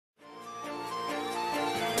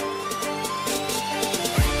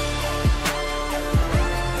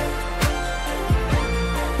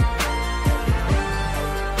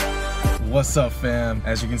What's up, fam?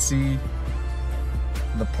 As you can see,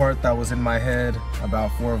 the part that was in my head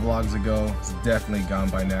about 4 vlogs ago is definitely gone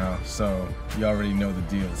by now, so you already know the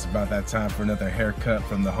deal. It's about that time for another haircut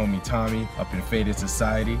from the homie Tommy up in Faded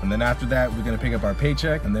Society. And then after that, we're gonna pick up our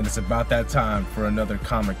paycheck, and then it's about that time for another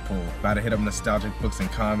comic pull. About to hit up Nostalgic Books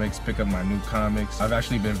and Comics, pick up my new comics. I've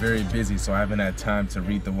actually been very busy, so I haven't had time to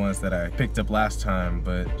read the ones that I picked up last time,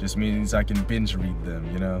 but just means I can binge read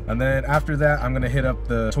them, you know? And then after that, I'm gonna hit up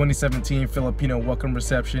the 2017 Filipino Welcome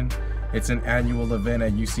Reception. It's an annual event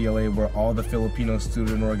at UCLA where all the Filipino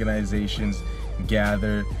student organizations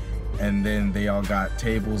gather, and then they all got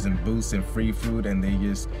tables and booths and free food, and they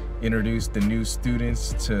just introduce the new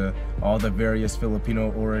students to all the various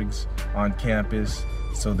Filipino orgs on campus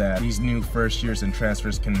so that these new first years and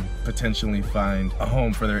transfers can potentially find a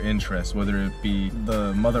home for their interests, whether it be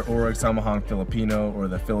the mother org, Samahang Filipino, or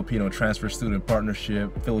the Filipino Transfer Student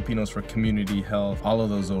Partnership, Filipinos for Community Health, all of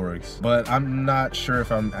those orgs. But I'm not sure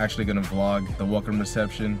if I'm actually gonna vlog the welcome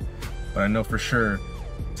reception, but I know for sure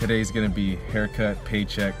today's gonna be haircut,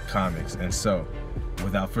 paycheck, comics. And so,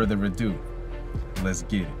 without further ado, let's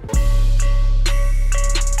get it.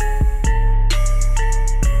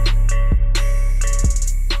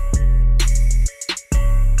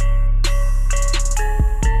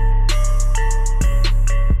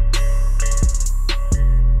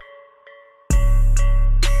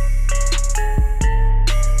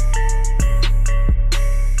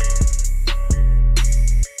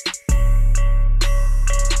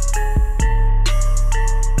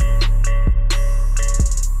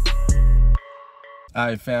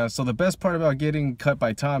 Alright, fam, so the best part about getting cut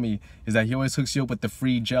by Tommy is that he always hooks you up with the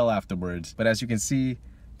free gel afterwards. But as you can see,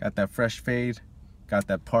 got that fresh fade, got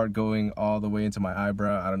that part going all the way into my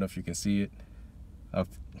eyebrow. I don't know if you can see it.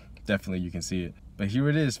 Definitely you can see it. But here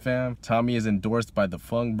it is, fam. Tommy is endorsed by the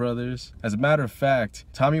Fung brothers. As a matter of fact,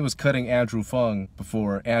 Tommy was cutting Andrew Fung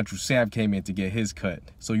before Andrew Sam came in to get his cut.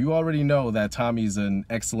 So you already know that Tommy's an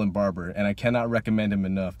excellent barber, and I cannot recommend him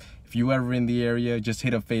enough. If you ever in the area, just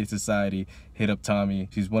hit up Faded Society, hit up Tommy.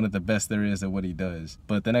 He's one of the best there is at what he does.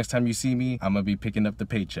 But the next time you see me, I'm gonna be picking up the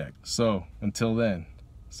paycheck. So until then,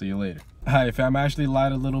 see you later. Hi, fam, I actually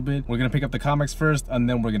lied a little bit. We're gonna pick up the comics first, and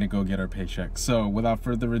then we're gonna go get our paycheck. So without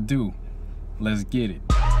further ado, let's get it.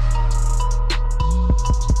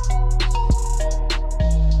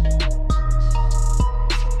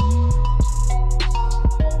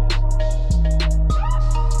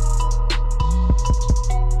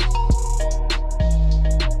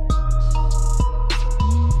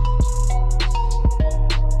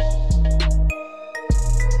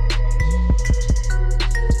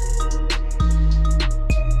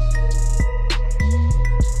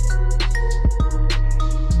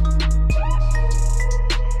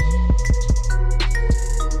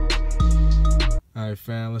 Alright,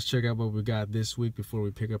 fam, let's check out what we got this week before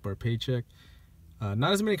we pick up our paycheck.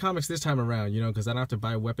 Not as many comics this time around, you know, because I don't have to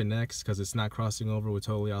buy Weapon X because it's not crossing over with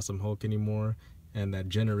Totally Awesome Hulk anymore. And that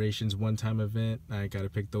Generations one-time event, I gotta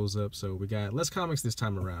pick those up. So we got less comics this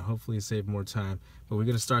time around. Hopefully save more time. But we're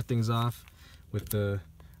gonna start things off with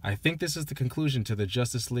I think this is the conclusion to the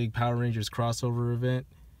Justice League Power Rangers crossover event.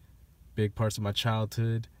 Big parts of my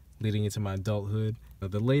childhood leading into my adulthood.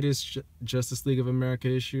 The latest Justice League of America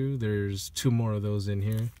issue, there's 2 more of those in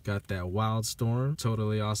here. Got that Wildstorm,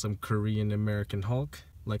 Totally Awesome Korean American Hulk.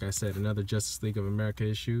 Like I said, another Justice League of America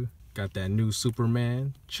issue. Got that new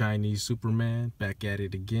Superman, Chinese Superman, back at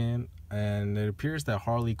it again. And it appears that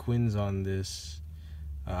Harley Quinn's on this.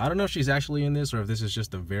 I don't know if she's actually in this or if this is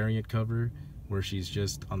just a variant cover where she's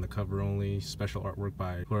just on the cover only, special artwork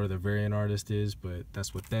by whoever the variant artist is, but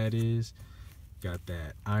that's what that is. Got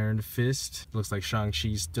that Iron Fist. Looks like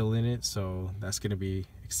Shang-Chi's still in it, so that's going to be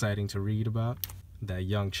exciting to read about. That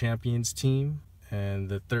Young Champions team. And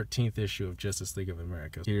the 13th issue of Justice League of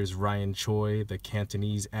America. Here's Ryan Choi, the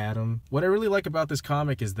Cantonese Atom. What I really like about this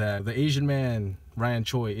comic is that the Asian man, Ryan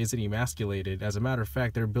Choi, isn't emasculated. As a matter of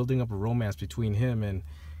fact, they're building up a romance between him and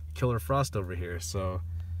Killer Frost over here. So,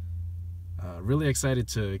 really excited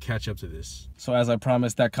to catch up to this. So as I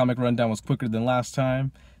promised, that comic rundown was quicker than last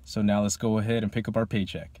time. So now let's go ahead and pick up our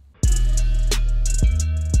paycheck.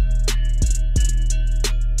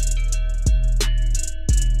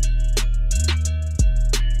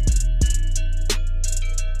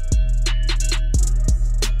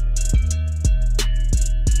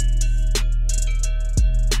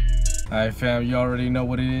 Alright, fam, you already know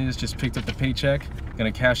what it is. Just picked up the paycheck.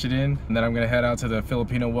 Gonna cash it in, and then I'm gonna head out to the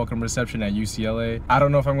Filipino welcome reception at UCLA. I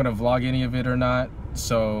don't know if I'm gonna vlog any of it or not,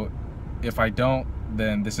 so if I don't,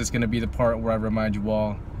 then this is gonna be the part where I remind you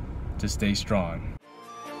all to stay strong.